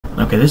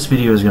Okay, this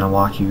video is going to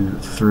walk you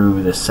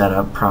through the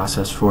setup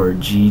process for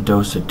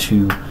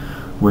GeDoSaTo,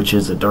 which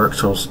is a Dark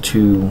Souls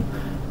 2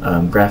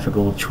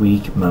 graphical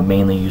tweak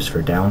mainly used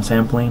for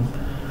downsampling.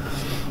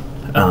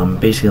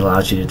 Basically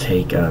allows you to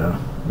take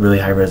really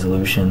high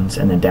resolutions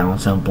and then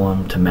downsample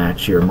them to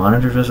match your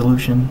monitor's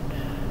resolution,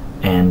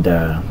 and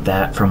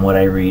that, from what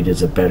I read,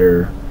 is a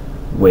better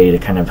way to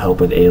kind of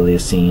help with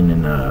aliasing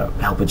and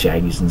help with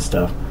jaggies and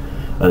stuff.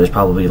 There's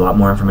probably a lot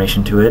more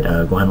information to it. Go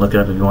ahead and look it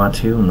up if you want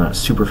to. I'm not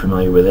super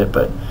familiar with it,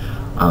 but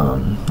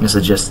this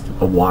is just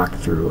a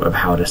walkthrough of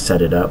how to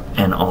set it up,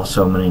 and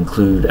also I'm going to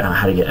include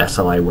how to get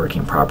SLI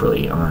working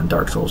properly on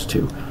Dark Souls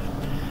 2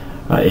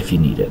 if you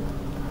need it.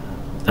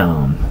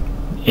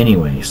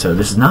 Anyway, so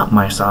this is not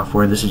my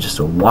software, this is just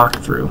a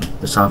walkthrough.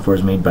 The software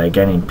is made by a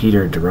guy named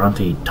Peter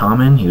Durante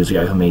Tommen. He was the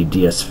guy who made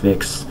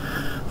DSfix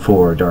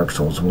for Dark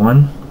Souls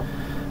 1.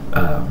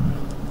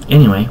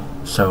 Anyway,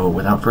 so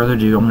without further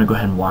ado, I'm going to go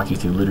ahead and walk you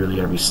through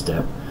literally every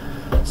step.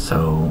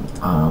 So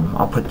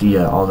I'll put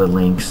all the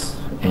links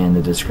in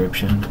the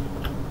description.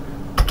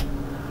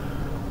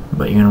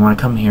 But you're going to want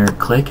to come here,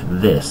 click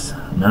this.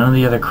 None of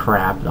the other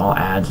crap, all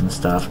ads and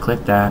stuff.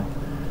 Click that.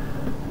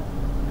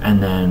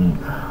 And then,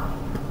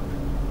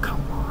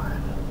 come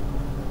on.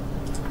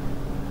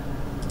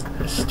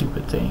 This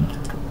stupid thing.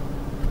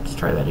 Let's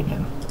try that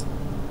again.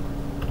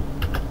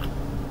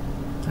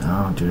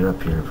 Oh, do it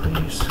up here,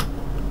 please.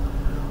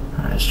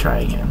 Alright, let's try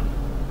again.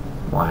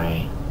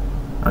 Why?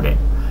 Okay,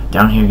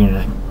 down here you're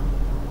gonna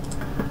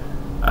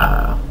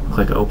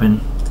click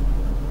open,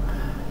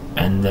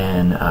 and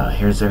then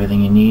here's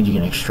everything you need. You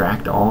can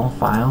extract all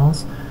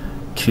files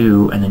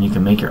and then you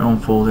can make your own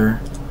folder,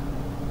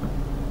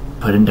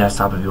 put in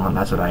desktop if you want.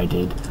 That's what I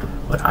did.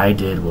 What I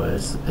did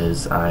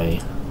is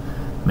I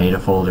made a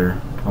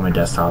folder on my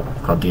desktop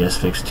called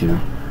DSfix 2,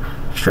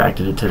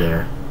 extracted it to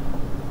there.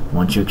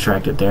 Once you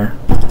extract it there,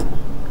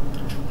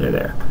 they're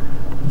there.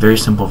 Very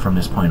simple from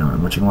this point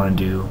on. What you want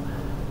to do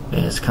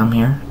is come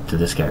here to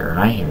this guy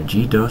right here,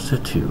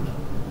 GeDoSaTo,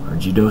 or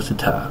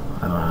GeDoSaTo. I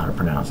don't know how to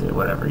pronounce it,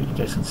 whatever, you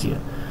guys can see it.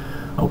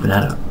 Open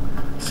that up.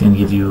 It's going to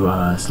give you,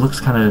 this looks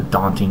kind of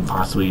daunting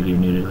possibly if you're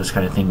new to this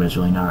kind of thing, but it's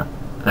really not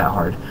that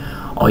hard.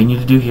 All you need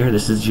to do here,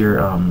 this is your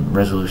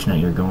resolution that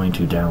you're going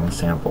to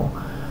downsample.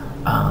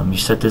 You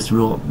set this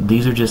rule.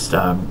 These are just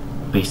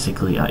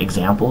basically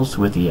examples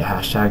with the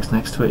hashtags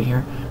next to it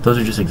here. Those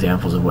are just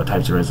examples of what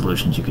types of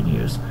resolutions you can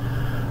use.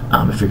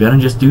 If you're going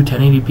to just do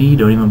 1080p,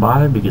 don't even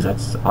bother, because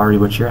that's already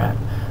what you're at.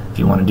 If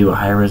you want to do a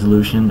higher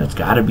resolution, that's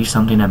got to be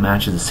something that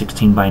matches a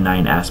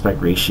 16:9 aspect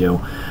ratio,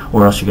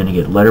 or else you're going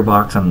to get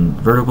letterbox on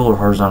vertical or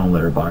horizontal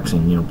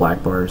letterboxing, you know,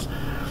 black bars.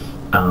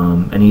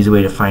 An easy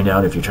way to find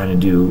out if you're trying to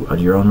do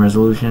your own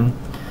resolution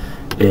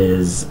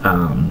is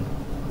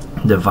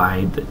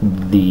divide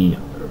the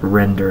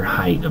render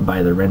height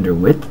by the render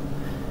width,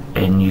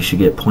 and you should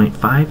get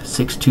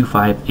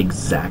 0.5625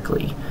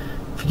 exactly.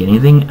 If you get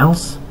anything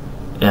else,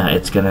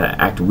 it's going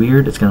to act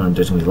weird. There's going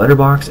to be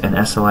letterbox, and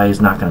SLI is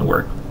not going to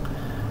work,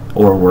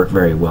 or work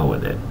very well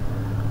with it.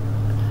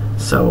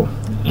 So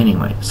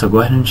anyway, so go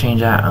ahead and change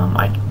that.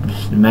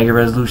 Mega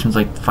resolutions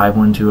like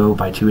 5120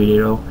 by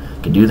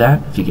 2880 can do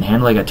that. If you can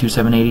handle it, I got two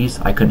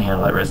 780s. I couldn't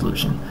handle that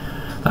resolution.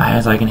 The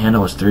highest I can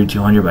handle was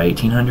 3200 by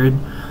 1800.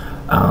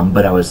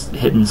 But I was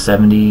hitting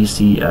 70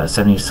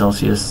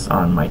 Celsius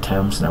on my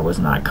temps, and I was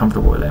not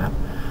comfortable with that.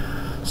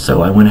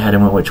 So I went ahead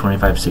and went with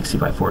 2560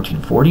 by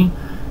 1440.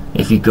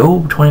 If you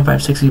go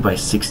 2560 by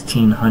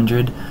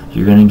 1600,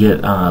 you're going to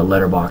get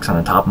letterbox on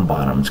the top and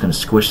bottom. It's going to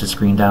squish the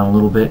screen down a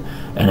little bit,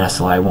 and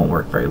SLI won't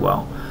work very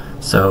well.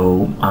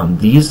 So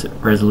these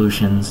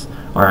resolutions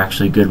are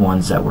actually good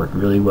ones that work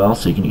really well.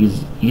 So you can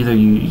use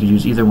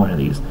either one of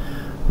these.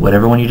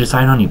 Whatever one you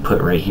decide on, you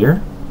put right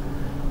here,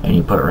 and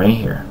you put right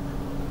here.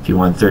 If you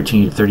want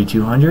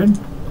 3200,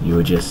 you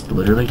would just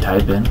literally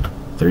type in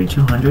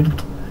 3200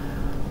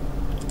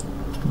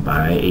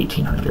 by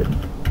 1800,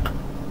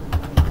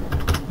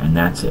 and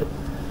that's it.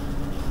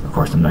 Of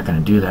course, I'm not going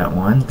to do that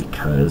one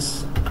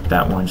because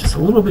that one's just a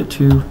little bit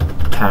too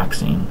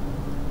taxing,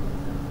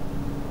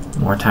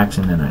 more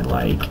taxing than I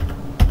like.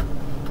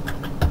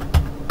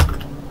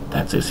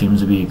 It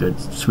seems to be a good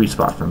sweet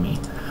spot for me.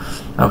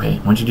 Okay,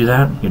 once you do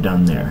that, you're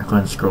done there. Go ahead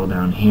and scroll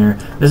down here.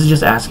 This is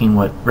just asking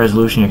what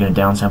resolution you're going to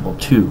downsample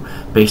to.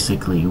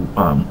 Basically, you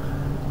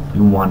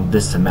want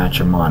this to match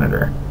your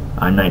monitor.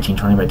 On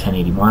 1920 by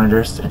 1080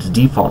 monitors, it's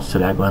defaults to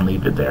that. Go ahead and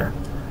leave it there.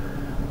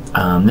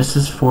 This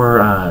is for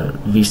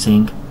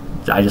Vsync.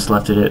 I just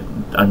left it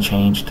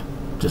unchanged.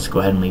 Just go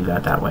ahead and leave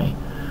that way.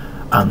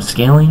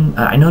 Scaling,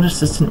 I noticed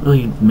this didn't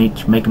really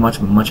make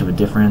much of a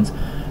difference.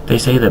 They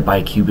say that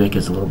bicubic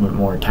is a little bit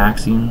more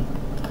taxing.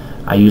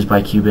 I use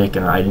bicubic,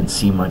 and I didn't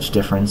see much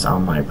difference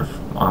on my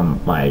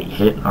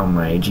hit on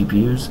my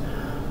GPUs.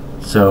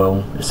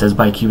 So it says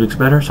bicubic's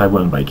better, so I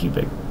went with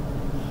bicubic.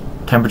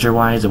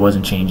 Temperature-wise, it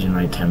wasn't changing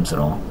my temps at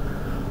all.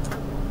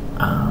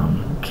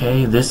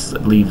 Okay, this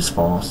leaves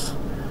false,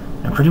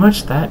 and pretty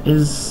much that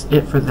is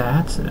it for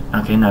that.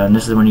 Okay, now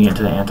this is when you get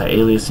to the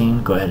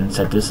anti-aliasing. Go ahead and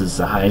set this as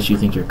the highest you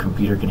think your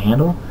computer can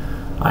handle.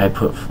 I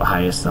put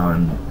highest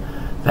on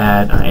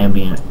That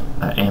ambient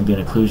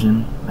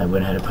occlusion, I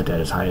went ahead and put that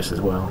as highest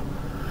as well.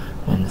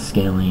 And the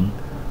scaling,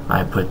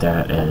 I put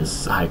that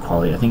as high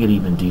quality. I think it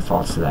even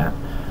defaults to that.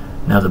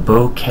 Now the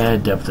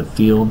Bokeh Depth of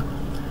Field,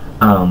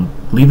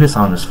 leave this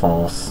on as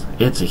false.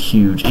 It's a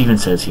huge, even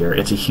says here,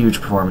 it's a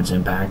huge performance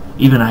impact.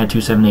 Even I had two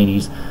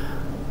 780s,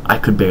 I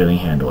could barely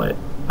handle it.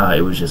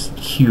 It was just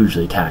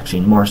hugely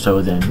taxing, more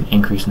so than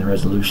increasing the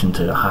resolution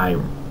to high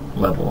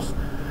levels.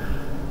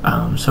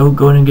 So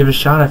go ahead and give it a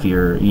shot if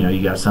you're,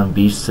 you got some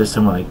beast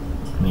system like,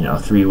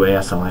 3-way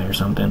SLI or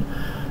something,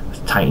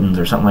 Titans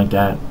or something like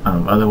that.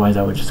 Otherwise,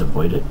 I would just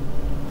avoid it.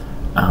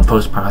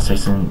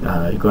 Post-processing,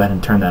 go ahead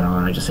and turn that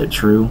on. I just hit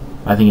true.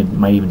 I think it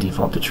might even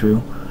default to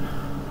true.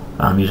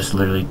 You just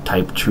literally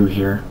type true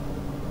here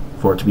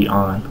for it to be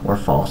on, or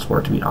false for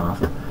it to be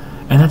off.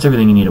 And that's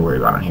everything you need to worry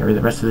about on here.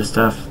 The rest of this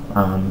stuff,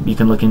 you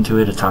can look into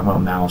it. It's talking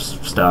about mouse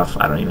stuff.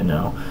 I don't even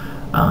know.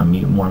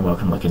 You're more than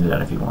welcome to look into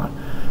that if you want.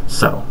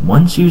 So,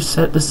 once you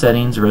set the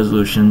settings,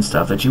 resolution,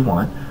 stuff that you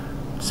want,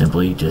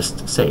 simply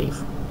just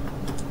save.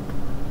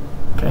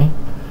 Okay?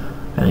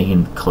 And then you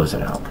can close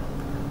it out.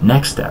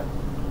 Next step,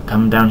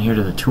 come down here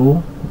to the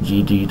tool,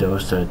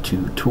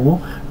 GeDoSaTo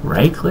tool,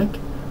 right click,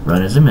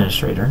 run as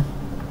administrator.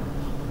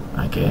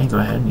 Okay, go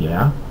ahead,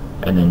 yeah.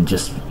 And then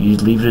just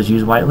leave it as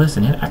use whitelist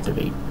and hit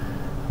activate.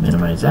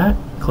 Minimize that,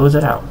 close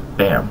it out.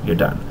 Bam, you're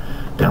done.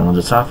 Download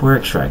the software,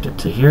 extract it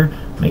to here,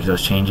 make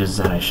those changes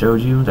that I showed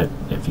you that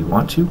if you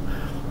want to,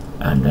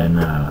 and then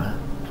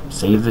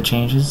save the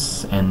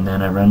changes, and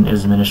then I run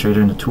as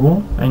administrator in the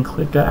tool and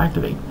click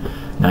activate.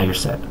 Now you're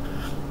set.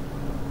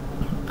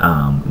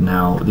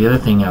 Now the other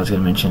thing I was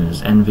going to mention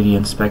is NVIDIA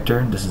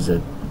Inspector. This is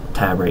a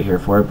tab right here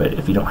for it, but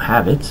if you don't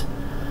have it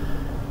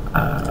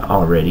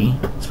already,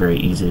 it's very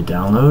easy to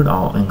download.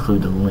 I'll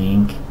include the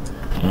link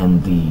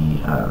and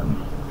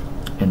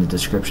in the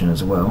description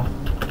as well.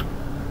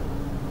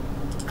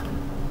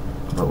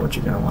 But what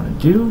you're going to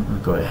want to do,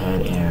 go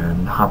ahead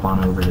and hop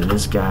on over to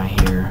this guy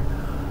here.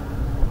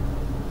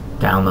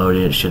 Download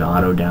it. It should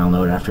auto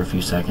download after a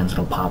few seconds.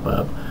 It'll pop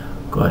up.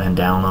 Go ahead and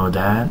download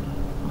that.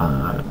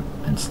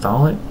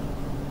 Install it.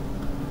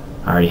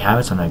 I already have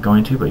it, so I'm not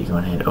going to, but you go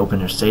ahead and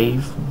open or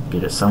save.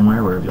 Get it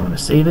somewhere, wherever you want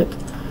to save it.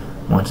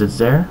 Once it's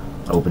there,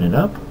 open it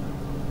up.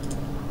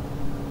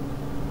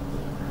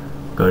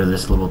 Go to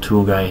this little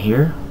tool guy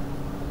here.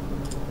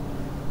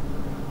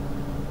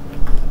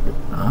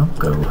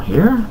 Go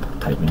here,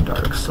 type in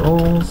Dark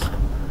Souls,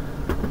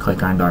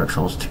 click on Dark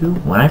Souls 2.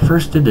 When I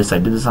first did this, I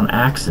did this on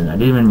accident. I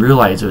didn't even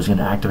realize it was going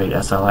to activate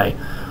SLI.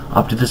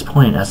 Up to this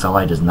point,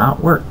 SLI does not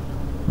work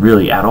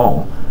really at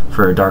all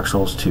for Dark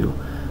Souls 2.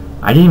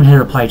 I didn't even hit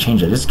apply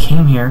change. I just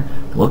came here,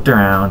 looked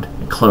around,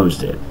 and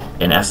closed it.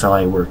 And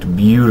SLI worked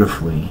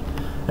beautifully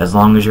as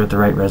long as you're at the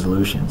right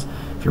resolutions.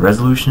 If your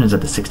resolution is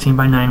at the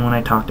 16:9 one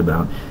I talked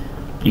about,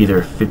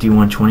 either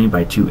 5120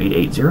 by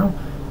 2880,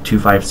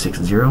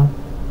 2560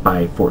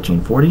 by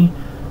 1440,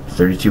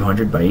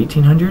 3200 by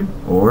 1800,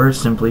 or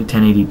simply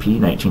 1080p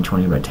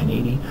 1920 by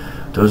 1080.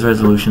 Those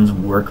resolutions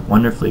work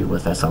wonderfully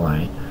with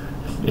SLI.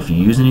 If you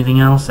use anything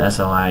else,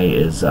 SLI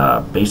is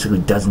basically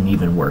doesn't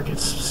even work.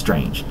 It's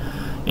strange.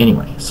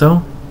 Anyway,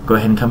 so go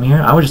ahead and come here.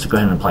 I would just go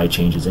ahead and apply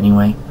changes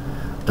anyway.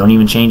 Don't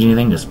even change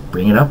anything. Just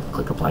bring it up,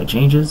 click apply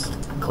changes,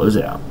 close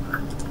it out.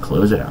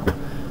 Close it out.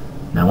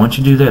 Now once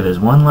you do that, there's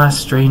one last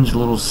strange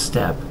little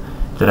step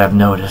that I've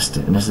noticed,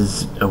 and this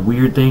is a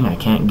weird thing. I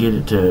can't get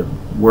it to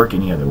work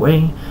any other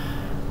way.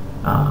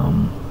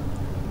 Come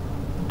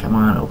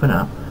on, open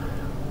up.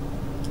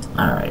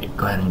 Alright,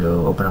 go ahead and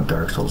go open up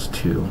Dark Souls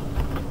 2.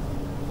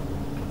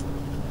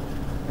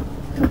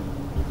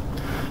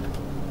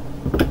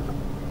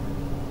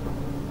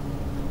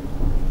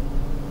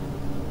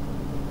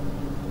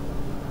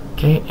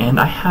 Okay, and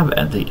I have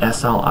the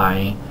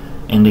SLI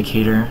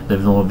indicator, the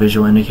little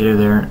visual indicator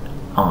there,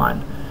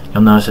 on.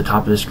 You'll notice at the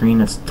top of the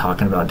screen it's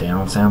talking about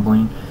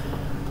downsampling.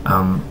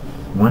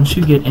 Once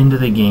you get into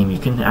the game, you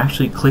can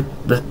actually click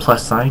the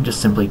plus sign,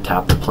 just simply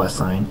tap the plus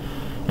sign,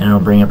 and it'll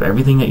bring up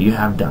everything that you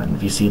have done.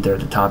 If you see it there at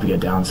the top, you got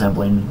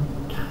downsampling,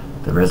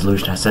 the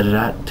resolution I set it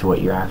at, to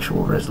what your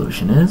actual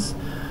resolution is.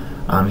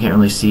 You can't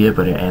really see it,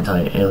 but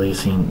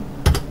anti-aliasing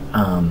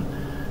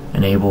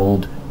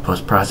enabled,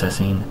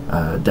 post-processing,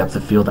 depth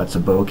of field, that's a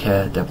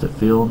bokeh depth of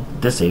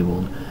field,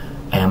 disabled,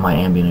 and my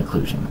ambient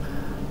occlusion.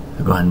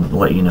 I'll go ahead and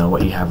let you know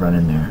what you have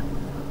running there.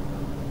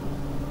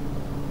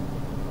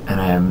 And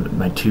I have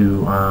my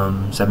two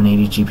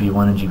 780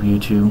 GPU1 and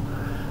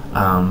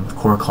GPU2.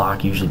 Core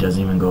clock usually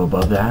doesn't even go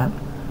above that.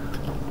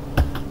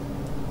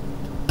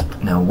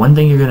 Now one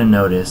thing you're going to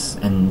notice,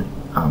 and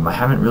I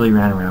haven't really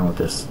ran around with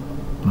this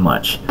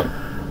much,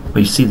 but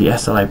you see the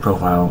SLI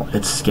profile,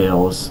 it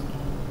scales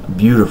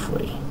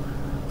beautifully.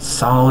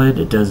 Solid,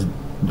 it does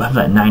about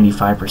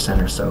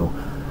 95% or so.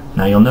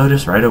 Now you'll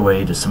notice right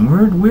away there's some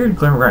weird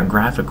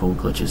graphical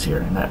glitches here,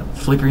 and that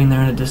flickering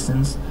there in the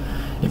distance.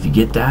 If you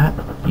get that,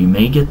 you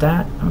may get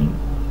that. I mean,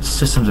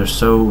 systems are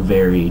so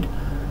varied.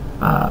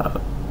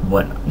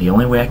 The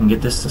only way I can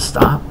get this to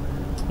stop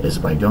is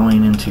by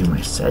going into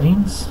my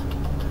settings,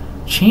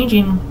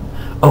 changing.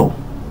 Oh,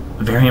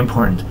 very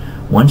important.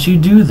 Once you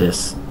do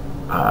this,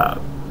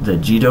 the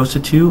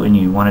GeDoSaTo, and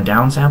you want to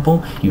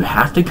downsample, you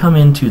have to come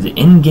into the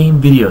in-game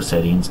video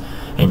settings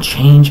and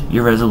change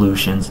your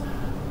resolutions.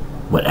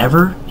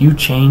 Whatever you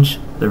change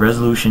the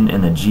resolution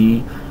in the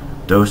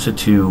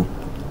GeDoSaTo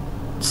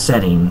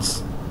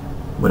settings,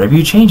 whatever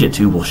you change it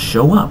to will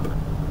show up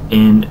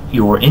in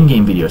your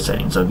in-game video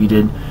settings. So if you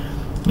did,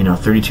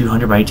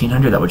 3200 by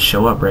 1800, that would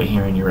show up right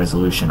here in your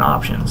resolution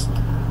options.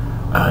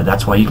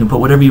 That's why you can put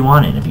whatever you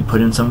want in. If you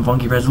put in some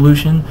funky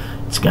resolution,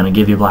 it's going to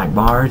give you black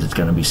bars, it's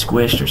going to be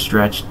squished or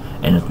stretched,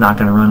 and it's not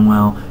going to run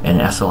well,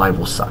 and SLI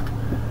will suck.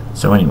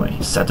 So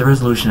anyway, set the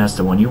resolution as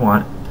the one you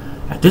want.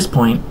 At this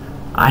point,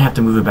 I have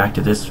to move it back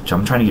to this, so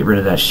I'm trying to get rid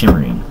of that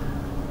shimmering.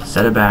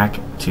 Set it back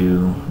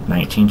to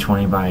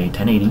 1920 by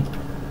 1080,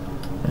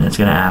 and it's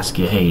going to ask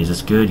you, hey, is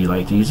this good? You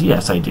like these?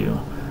 Yes, I do.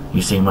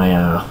 You see my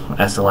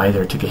SLI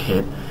there took a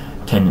hit.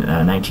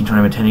 1920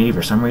 by 1080,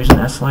 for some reason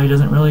SLI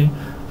doesn't really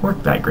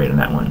work that great on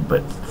that one,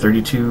 but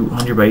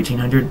 3200 by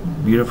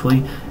 1800 beautifully,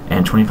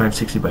 and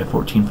 2560 by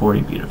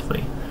 1440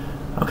 beautifully.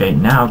 Okay,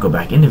 now go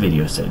back into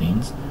video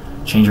settings,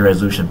 change your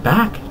resolution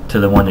back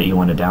to the one that you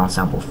want to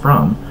downsample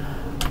from,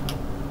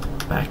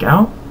 back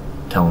out,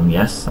 tell them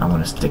yes, I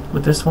want to stick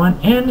with this one,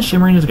 and the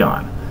shimmering is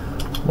gone.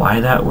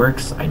 Why that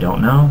works, I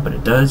don't know, but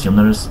it does. You'll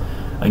notice,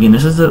 again,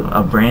 this is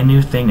a brand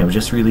new thing that was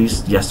just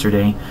released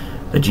yesterday,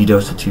 the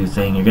GeDoSaTo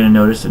thing. You're going to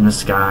notice in the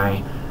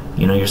sky,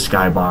 your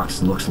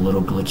skybox looks a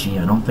little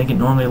glitchy. I don't think it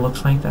normally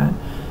looks like that.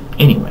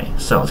 Anyway,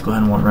 so let's go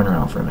ahead and run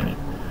around for a minute.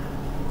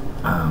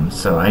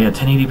 So I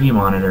got a 1080p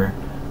monitor.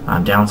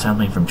 I'm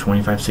downsampling from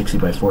 2560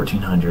 by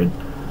 1400.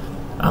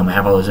 I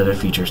have all those other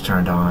features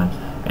turned on,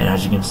 and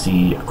as you can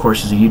see, of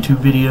course, it's a YouTube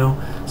video,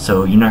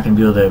 so you're not going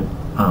to be able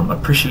to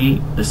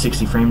appreciate the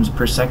 60 frames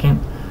per second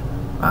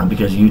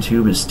because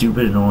YouTube is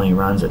stupid and only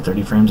runs at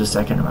 30 frames a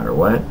second no matter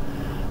what.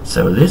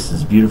 So this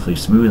is beautifully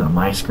smooth on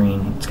my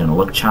screen. It's going to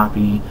look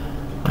choppy,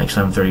 like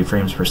some 30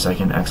 frames per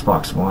second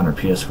Xbox One or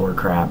PS4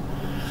 crap.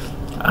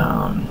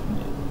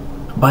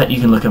 But you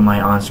can look at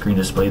my on-screen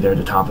display there at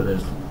the top of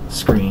the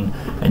screen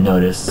and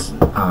notice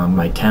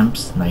my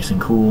temps, nice and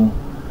cool.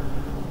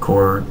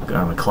 Core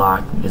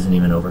clock isn't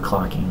even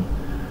overclocking.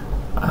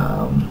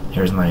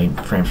 Here's my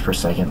frames per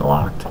second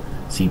locked.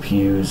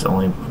 CPU is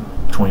only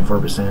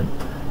 24%,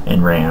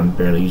 and RAM,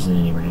 barely using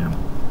any RAM.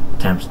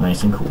 Temps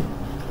nice and cool.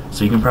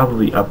 So you can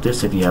probably up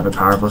this if you have a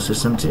powerful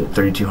system to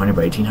 3200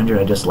 by 1800.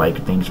 I just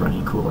like things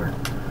running cooler.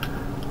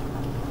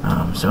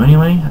 So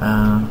anyway,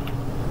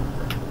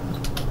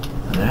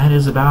 that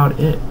is about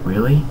it,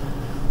 really.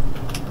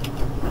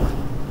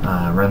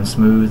 Run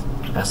smooth,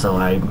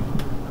 SLI,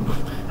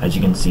 as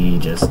you can see,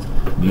 just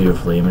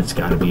beautifully. I mean, it's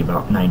got to be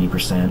about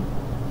 90%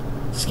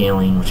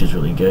 scaling, which is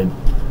really good.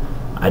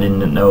 I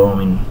didn't know,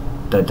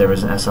 that there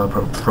was an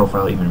SLI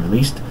profile even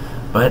released,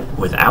 but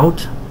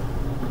without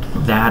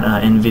that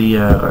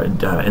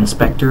NVIDIA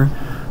inspector,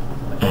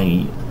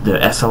 the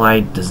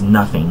SLI does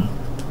nothing.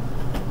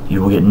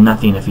 You will get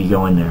nothing if you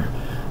go in there.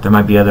 There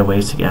might be other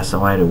ways to get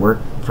SLI to work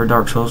for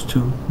Dark Souls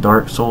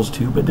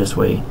 2, but this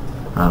way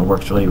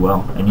works really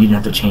well. And you didn't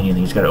have to change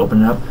anything. You just got to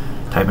open it up,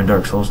 type in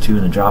Dark Souls 2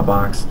 in the drop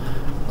box,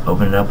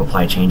 open it up,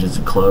 apply changes,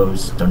 and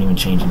close. Don't even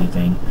change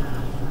anything.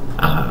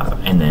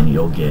 And then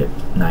you'll get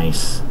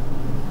nice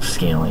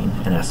scaling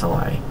and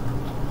SLI.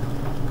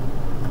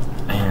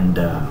 And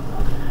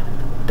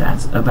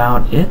that's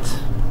about it.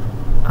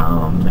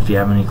 If you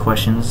have any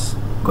questions,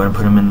 go ahead and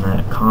put them in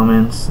the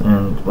comments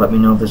and let me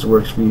know if this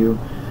works for you,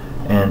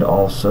 and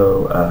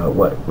also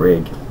what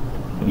rig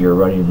you're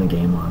running the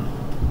game on.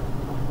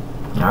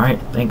 Alright,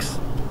 thanks.